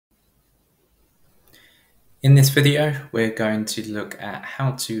In this video, we're going to look at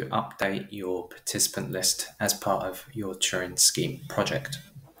how to update your participant list as part of your Turing Scheme project.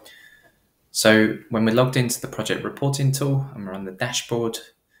 So when we're logged into the project reporting tool and we're on the dashboard,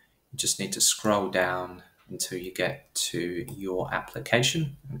 you just need to scroll down until you get to your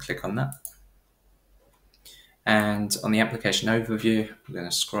application and click on that. And on the application overview, we're going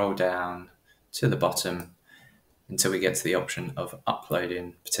to scroll down to the bottom until we get to the option of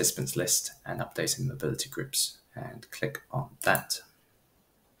uploading participants list and updating mobility groups, and click on that.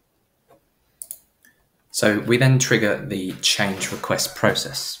 So we then trigger the change request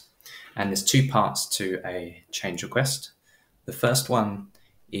process, and there's two parts to a change request. The first one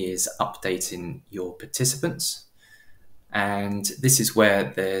is updating your participants, and this is where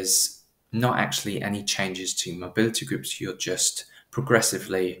there's not actually any changes to mobility groups. You're just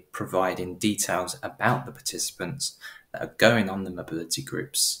progressively providing details about the participants that are going on the mobility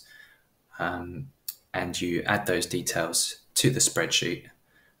groups, and you add those details to the spreadsheet.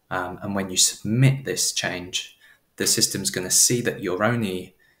 And when you submit this change, the system's going to see that you're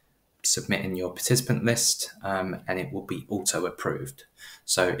only submitting your participant list, and it will be auto approved.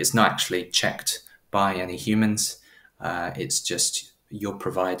 So it's not actually checked by any humans. It's just you're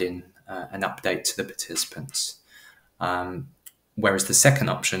providing an update to the participants. Whereas the second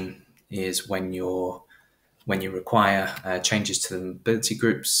option is when you require changes to the mobility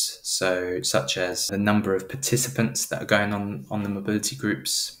groups, so such as the number of participants that are going on the mobility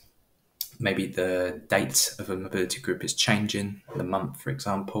groups. Maybe the date of a mobility group is changing, the month, for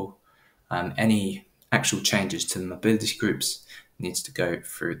example. Any actual changes to the mobility groups needs to go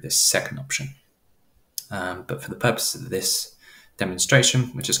through this second option. But for the purpose of this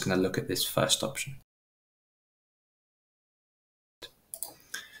demonstration, we're just going to look at this first option.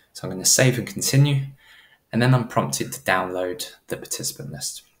 So I'm going to save and continue, and then I'm prompted to download the participant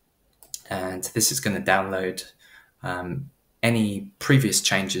list. And this is going to download any previous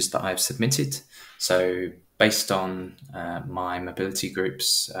changes that I've submitted. So based on my mobility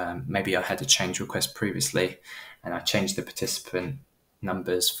groups, maybe I had a change request previously and I changed the participant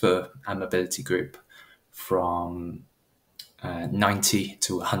numbers for a mobility group from 90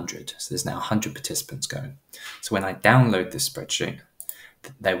 to 100. So there's now 100 participants going. So when I download this spreadsheet,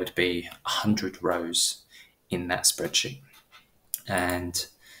 there would be 100 rows in that spreadsheet. And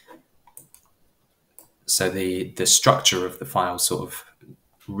so the structure of the file sort of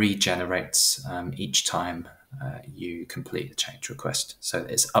regenerates each time you complete a change request. So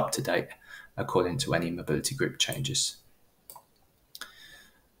it's up to date according to any mobility group changes.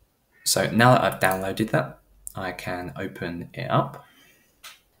 So now that I've downloaded that, I can open it up.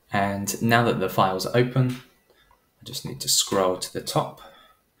 And now that the file's open, I just need to scroll to the top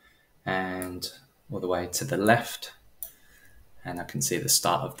and all the way to the left, and I can see the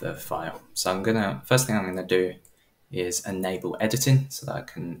start of the file. So first thing I'm gonna do is enable editing so that I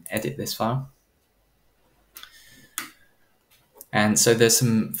can edit this file. And so there's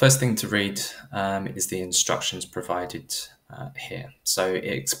first thing to read is the instructions provided here. So it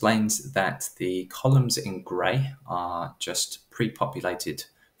explains that the columns in gray are just pre-populated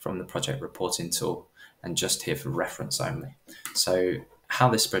from the project reporting tool and just here for reference only. So how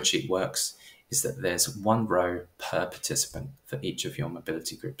this spreadsheet works is that there's one row per participant for each of your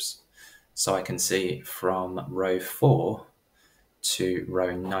mobility groups. So I can see from row 4 to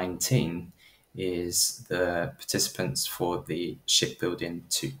row 19 is the participants for the shipbuilding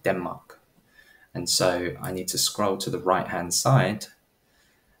to Denmark. And so I need to scroll to the right-hand side,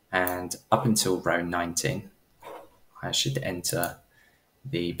 and up until row 19, I should enter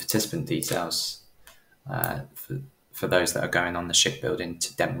the participant details for those that are going on the shipbuilding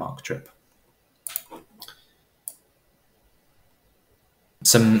to Denmark trip.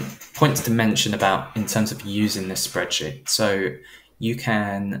 Some points to mention about in terms of using this spreadsheet. So you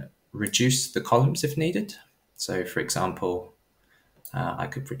can reduce the columns if needed. So for example, I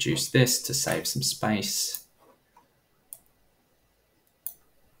could reduce this to save some space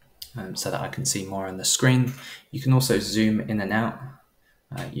so that I can see more on the screen. You can also zoom in and out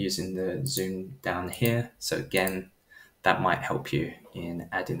using the zoom down here. So again, that might help you in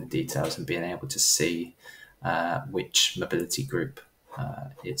adding the details and being able to see which mobility group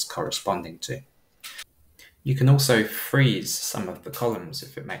it's corresponding to. You can also freeze some of the columns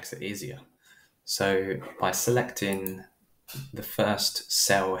if it makes it easier. So by selecting the first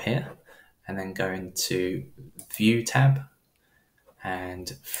cell here and then going to View tab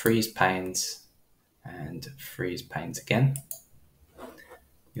and freeze panes and freeze panes again,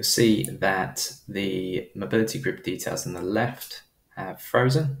 you'll see that the mobility group details on the left have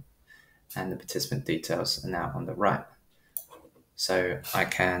frozen and the participant details are now on the right. So I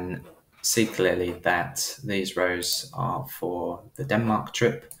can see clearly that these rows are for the Denmark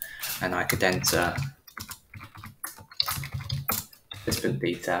trip, and I could enter participant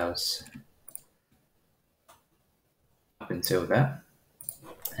details up until there,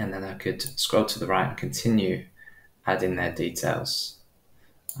 and then I could scroll to the right and continue adding their details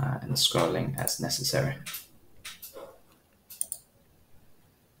and scrolling as necessary.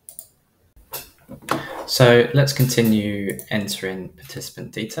 So let's continue entering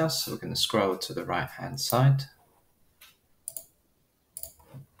participant details. So we're going to scroll to the right hand side.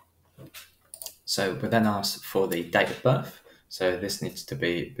 So we're then asked for the date of birth. So this needs to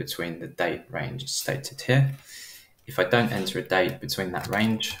be between the date range stated here. If I don't enter a date between that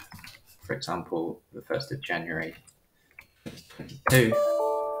range, for example, the 1st of January 2022,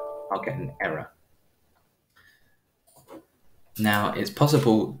 I'll get an error. Now, it's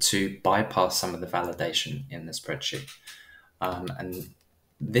possible to bypass some of the validation in the spreadsheet. And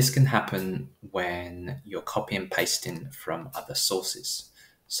this can happen when you're copy and pasting from other sources.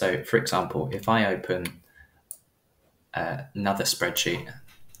 So, for example, if I open another spreadsheet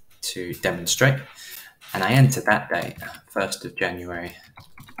to demonstrate, and I enter that date, 1st of January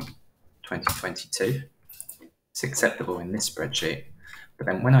 2022, it's acceptable in this spreadsheet. But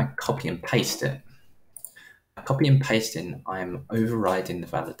then when I copy and paste it, copy and pasting, I'm overriding the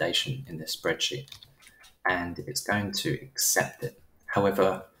validation in this spreadsheet, and it's going to accept it.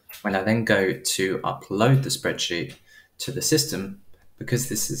 However, when I then go to upload the spreadsheet to the system, because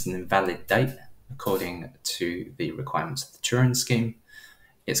this is an invalid date according to the requirements of the Turing Scheme,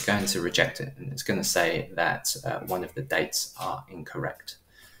 it's going to reject it, and it's going to say that one of the dates are incorrect.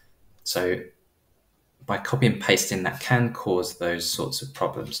 So by copy and pasting, that can cause those sorts of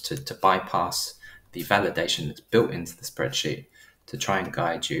problems to bypass the validation that's built into the spreadsheet to try and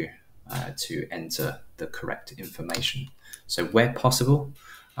guide you to enter the correct information. So where possible,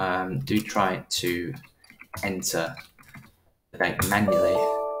 do try to enter the date manually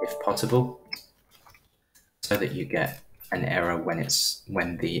if possible, so that you get an error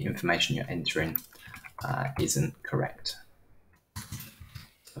when the information you're entering isn't correct.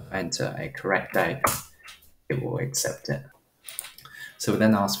 So if I enter a correct date, it will accept it. So we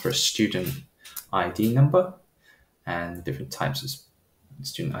then ask for a student ID number, and the different types of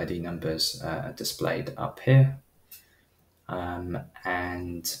student ID numbers are displayed up here.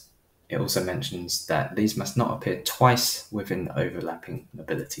 And it also mentions that these must not appear twice within the overlapping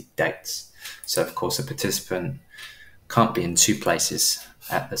mobility dates. So of course a participant can't be in two places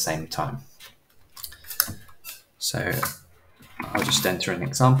at the same time. So I'll just enter an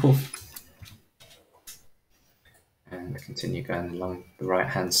example and continue going along the right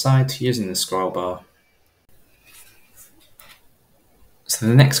hand side using the scroll bar. So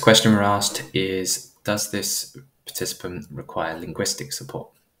the next question we're asked is, does this participant require linguistic support?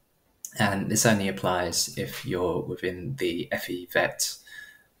 And this only applies if you're within the FE-VET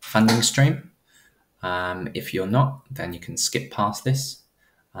funding stream. If you're not, then you can skip past this.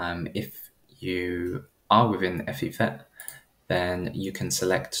 If you are within FE-VET, then you can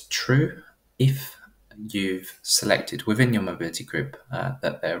select true if you've selected within your mobility group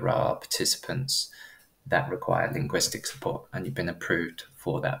that there are participants that require linguistic support and you've been approved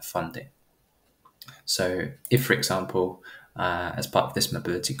for that funding. So if, for example, as part of this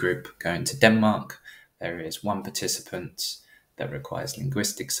mobility group going to Denmark, there is one participant that requires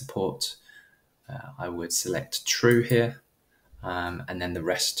linguistic support, I would select true here, and then the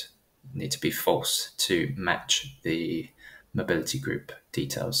rest need to be false to match the mobility group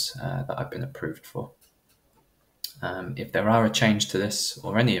details that I've been approved for. If there are a change to this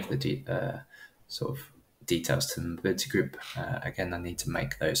or any of the sort of details to the mobility group, again, I need to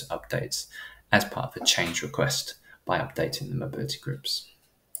make those updates as part of a change request by updating the mobility groups.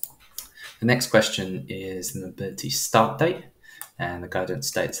 The next question is the mobility start date, and the guidance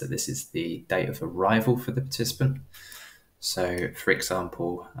states that this is the date of arrival for the participant. So, for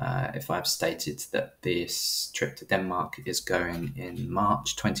example, if I've stated that this trip to Denmark is going in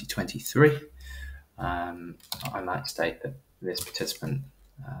March 2023, I might state that this participant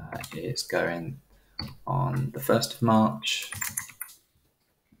is going on the 1st of March,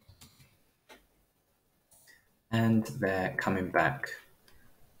 and they're coming back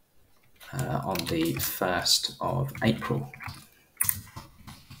on the 1st of April.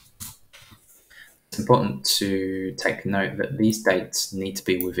 It's important to take note that these dates need to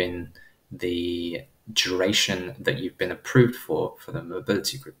be within the duration that you've been approved for the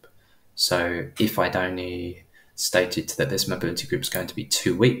mobility group. So if I'd only stated that this mobility group is going to be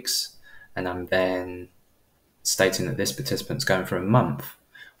 2 weeks, and I'm then stating that this participant's going for a month,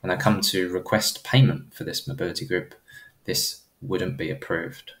 when I come to request payment for this mobility group, this wouldn't be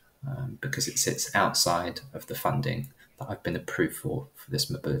approved. because it sits outside of the funding that I've been approved for this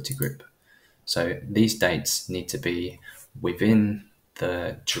mobility group. So these dates need to be within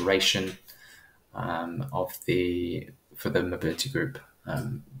the duration for the mobility group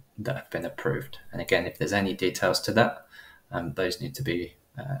that have been approved. And again, if there's any details to that, those need to be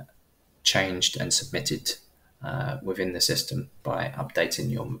changed and submitted within the system by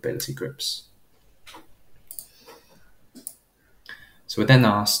updating your mobility groups. So we're then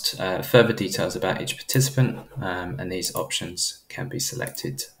asked further details about each participant, and these options can be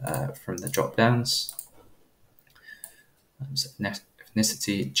selected from the drop-downs. So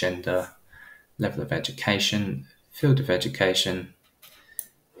ethnicity, gender, level of education, field of education,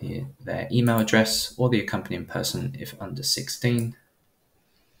 their email address or the accompanying person if under 16,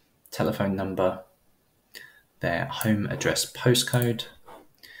 telephone number, their home address postcode,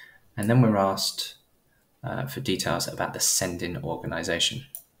 and then we're asked for details about the sending organisation.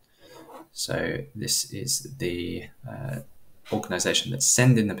 So this is the organisation that's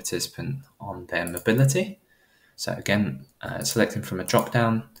sending the participant on their mobility. So again, selecting from a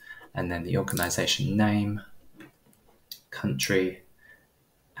drop-down, and then the organisation name, country,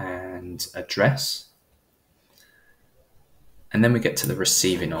 and address. And then we get to the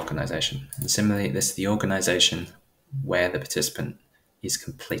receiving organisation. And similarly, this is the organisation where the participant is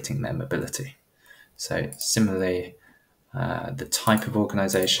completing their mobility. So similarly, the type of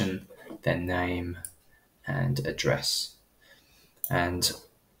organisation, their name, and address. And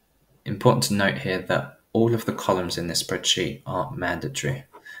important to note here that all of the columns in this spreadsheet are mandatory.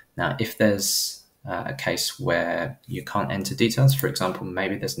 Now, if there's a case where you can't enter details, for example,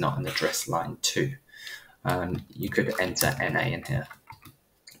 maybe there's not an address line 2, you could enter NA in here.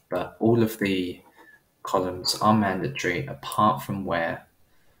 But all of the columns are mandatory apart from where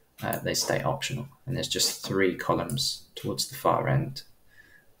they stay optional. And there's just 3 columns towards the far end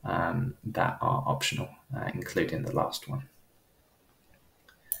that are optional, including the last one.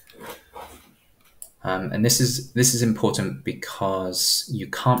 And this is important because you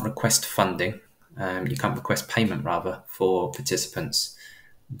can't request funding, you can't request payment rather, for participants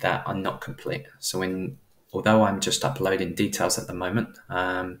that are not complete. So although I'm just uploading details at the moment,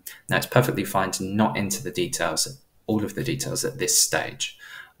 now it's perfectly fine to not enter the details, all of the details at this stage.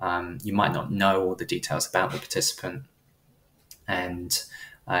 You might not know all the details about the participant, and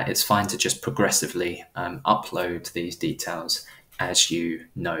it's fine to just progressively upload these details as you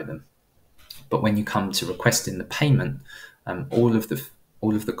know them. But when you come to requesting the payment, all of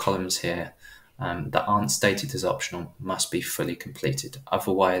the columns here that aren't stated as optional must be fully completed.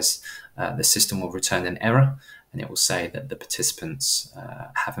 Otherwise, the system will return an error, and it will say that the participants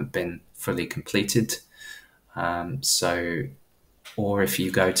haven't been fully completed. Or if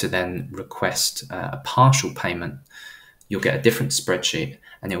you go to then request a partial payment, you'll get a different spreadsheet,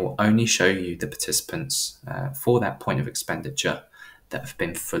 and it will only show you the participants for that point of expenditure that have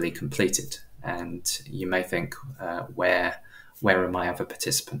been fully completed. And you may think, where are my other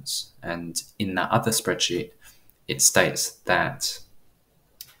participants? And in that other spreadsheet, it states that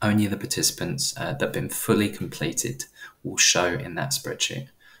only the participants that have been fully completed will show in that spreadsheet.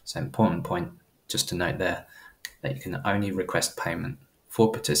 So important point just to note there, that you can only request payment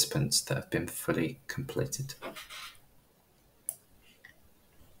for participants that have been fully completed.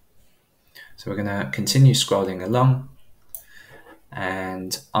 So we're going to continue scrolling along.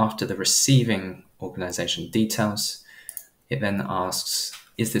 And after the receiving organisation details, it then asks,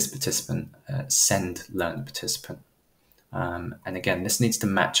 is this participant a send learn participant? And again, this needs to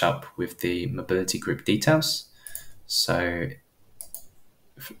match up with the mobility group details. So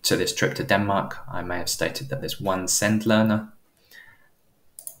to this trip to Denmark, I may have stated that there's 1 send learner,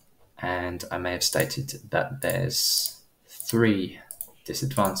 and I may have stated that there's 3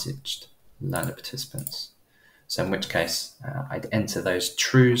 disadvantaged learner participants. So in which case, I'd enter those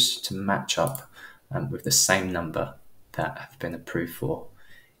trues to match up with the same number that have been approved for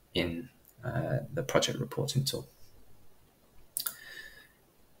in the project reporting tool.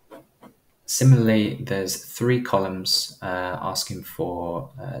 Similarly, there's 3 columns asking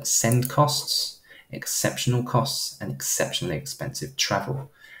for send costs, exceptional costs, and exceptionally expensive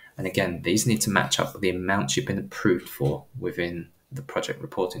travel. And again, these need to match up with the amounts you've been approved for within the project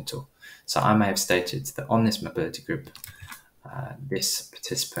reporting tool. So I may have stated that on this mobility group, this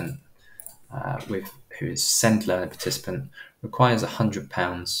participant who is send learner participant requires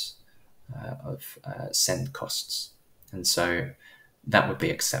 £100 of send costs. And so that would be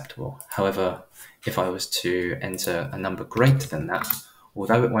acceptable. However, if I was to enter a number greater than that,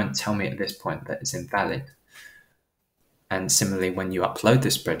 although it won't tell me at this point that it's invalid, and similarly when you upload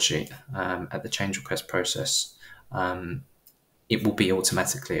this spreadsheet at the change request process, it will be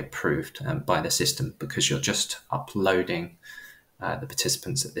automatically approved by the system because you're just uploading the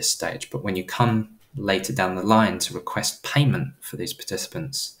participants at this stage. But when you come later down the line to request payment for these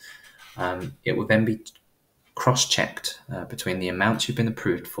participants, it will then be cross-checked between the amounts you've been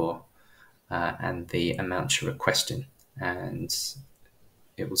approved for and the amounts you're requesting. And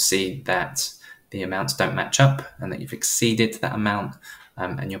it will see that the amounts don't match up and that you've exceeded that amount,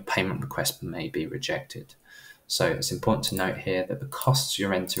 and your payment request may be rejected. So it's important to note here that the costs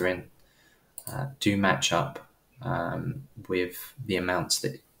you're entering do match up with the amounts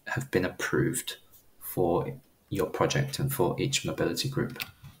that have been approved for your project and for each mobility group.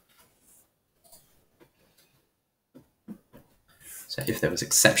 So if there was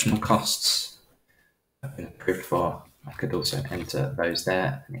exceptional costs that have been approved for, I could also enter those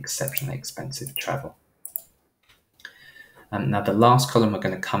there, and exceptionally expensive travel. Now the last column we're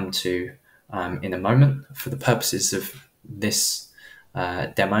going to come to in a moment. For the purposes of this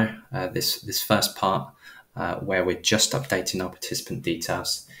demo, this first part where we're just updating our participant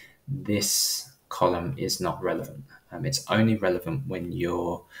details, this column is not relevant. It's only relevant when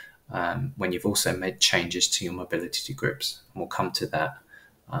you've also made changes to your mobility groups, and we'll come to that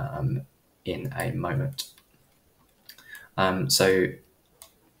in a moment. So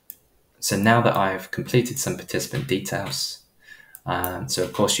now that I've completed some participant details, so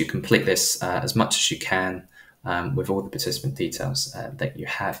of course you complete this as much as you can with all the participant details that you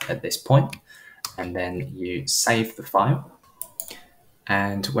have at this point, and then you save the file.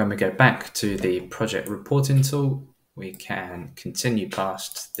 And when we go back to the project reporting tool, we can continue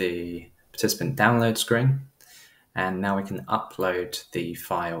past the participant download screen, and now we can upload the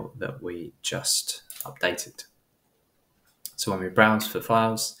file that we just updated. So when we browse for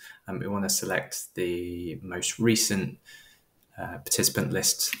files, we want to select the most recent participant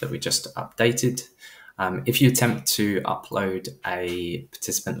list that we just updated. If you attempt to upload a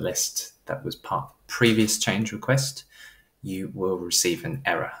participant list that was part of a previous change request, you will receive an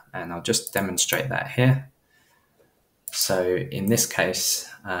error, and I'll just demonstrate that here. So in this case,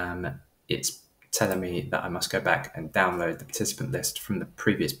 it's telling me that I must go back and download the participant list from the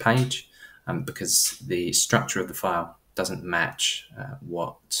previous page because the structure of the file doesn't match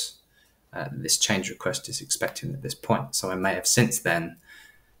what this change request is expecting at this point. So I may have since then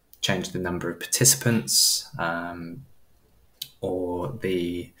changed the number of participants, or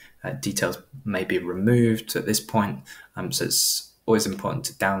the details may be removed at this point. So it's always important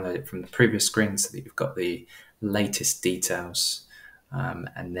to download it from the previous screen so that you've got the latest details,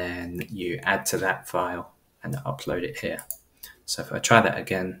 and then you add to that file and upload it here. So if I try that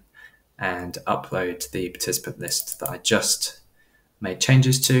again and upload the participant list that I just made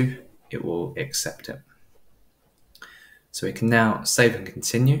changes to, it will accept it. So we can now save and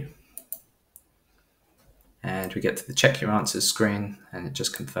continue. And we get to the check your answers screen, and it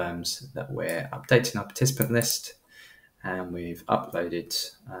just confirms that we're updating our participant list and we've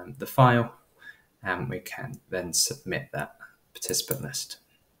uploaded the file, and we can then submit that participant list.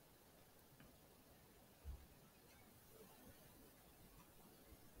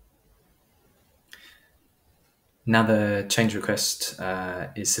 Now the change request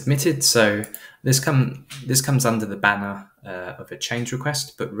is submitted. So this comes under the banner of a change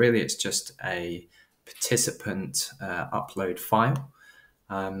request, but really it's just a participant upload file,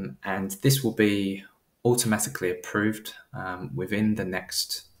 and this will be automatically approved within the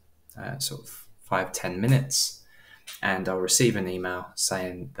next sort of 5-10 minutes, and I'll receive an email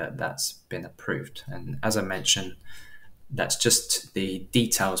saying that that's been approved. And as I mentioned, that's just the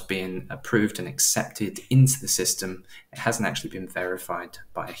details being approved and accepted into the system. It hasn't actually been verified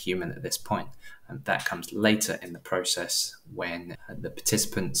by a human at this point, and that comes later in the process when the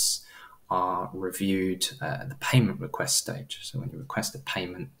participants are reviewed at the payment request stage. So when you request a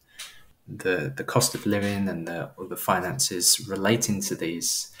payment, the cost of living and all the finances relating to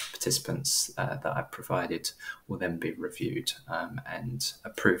these participants that I've provided will then be reviewed and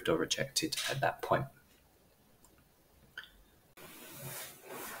approved or rejected at that point.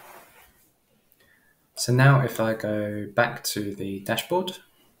 So now if I go back to the dashboard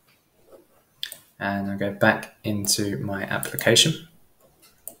and I go back into my application,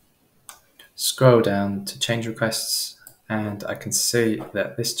 scroll down to change requests, and I can see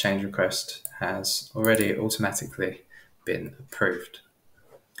that this change request has already automatically been approved.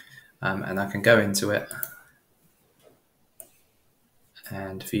 And I can go into it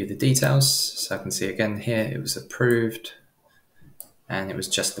and view the details. So I can see again here it was approved, and it was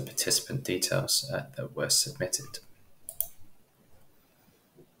just the participant details that were submitted.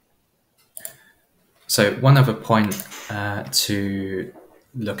 So one other point to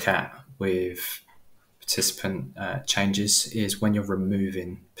look at with participant changes is when you're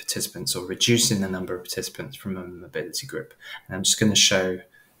removing participants or reducing the number of participants from a mobility group. And I'm just going to show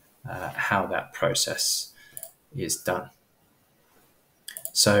how that process is done.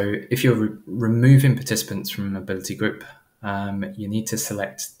 So if you're removing participants from a mobility group, you need to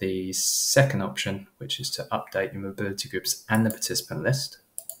select the second option, which is to update your mobility groups and the participant list.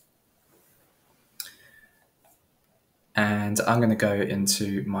 And I'm going to go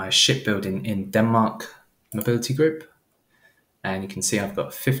into my shipbuilding in Denmark mobility group. And you can see I've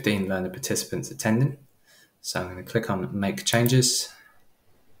got 15 learner participants attending. So I'm going to click on Make Changes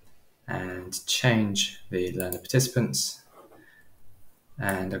and change the learner participants.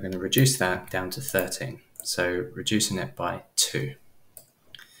 And I'm going to reduce that down to 13. So reducing it by 2.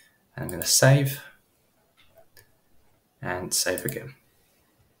 And I'm going to save and save again.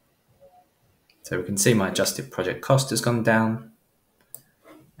 So we can see my adjusted project cost has gone down,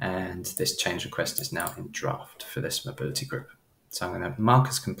 and this change request is now in draft for this mobility group. So I'm going to mark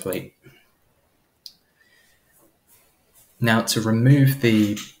as complete. Now to remove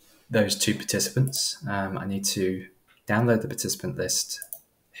those 2 participants, I need to download the participant list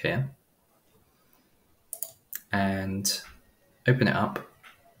here and open it up.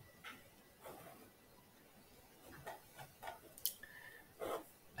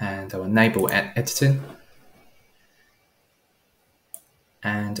 And I'll enable editing.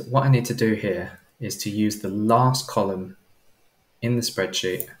 And what I need to do here is to use the last column in the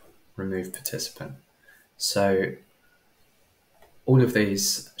spreadsheet, remove participant. So all of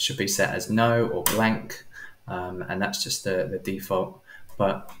these should be set as no or blank, and that's just the default.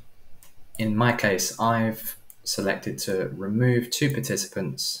 But in my case, I've selected to remove 2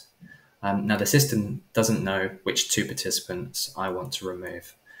 participants. Now the system doesn't know which 2 participants I want to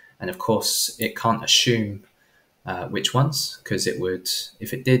remove. And of course, it can't assume which ones, because it would,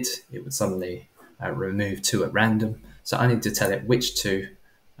 if it did, it would suddenly remove 2 at random. So I need to tell it which 2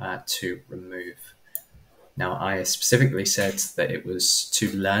 to remove. Now I specifically said that it was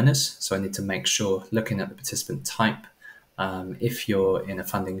 2 learners, so I need to make sure, looking at the participant type, if you're in a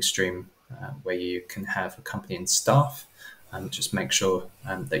funding stream where you can have accompanying staff, just make sure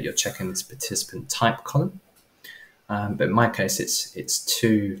that you're checking this participant type column. But in my case, it's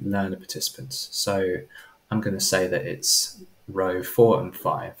 2 learner participants. So I'm going to say that it's row 4 and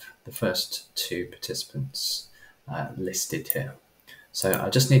 5, the first 2 participants listed here. So I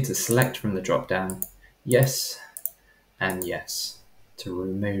just need to select from the drop-down yes and yes to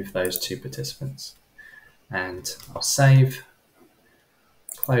remove those 2 participants. And I'll save,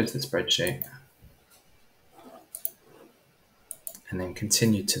 close the spreadsheet, and then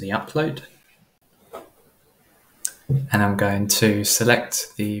continue to the upload. And I'm going to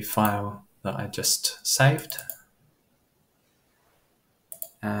select the file that I just saved,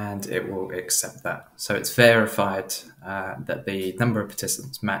 and it will accept that. So it's verified that the number of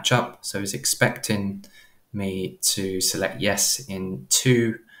participants match up. So it's expecting me to select yes in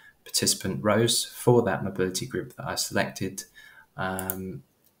 2 participant rows for that mobility group that I selected. And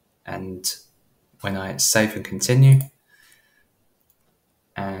when I save and continue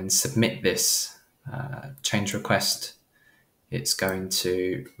and submit this change request, it's going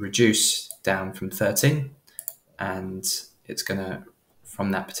to reduce down from 13, and it's going to,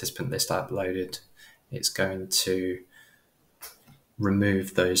 from that participant list I uploaded, it's going to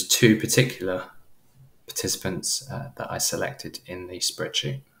remove those 2 particular participants that I selected in the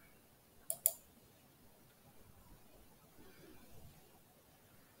spreadsheet.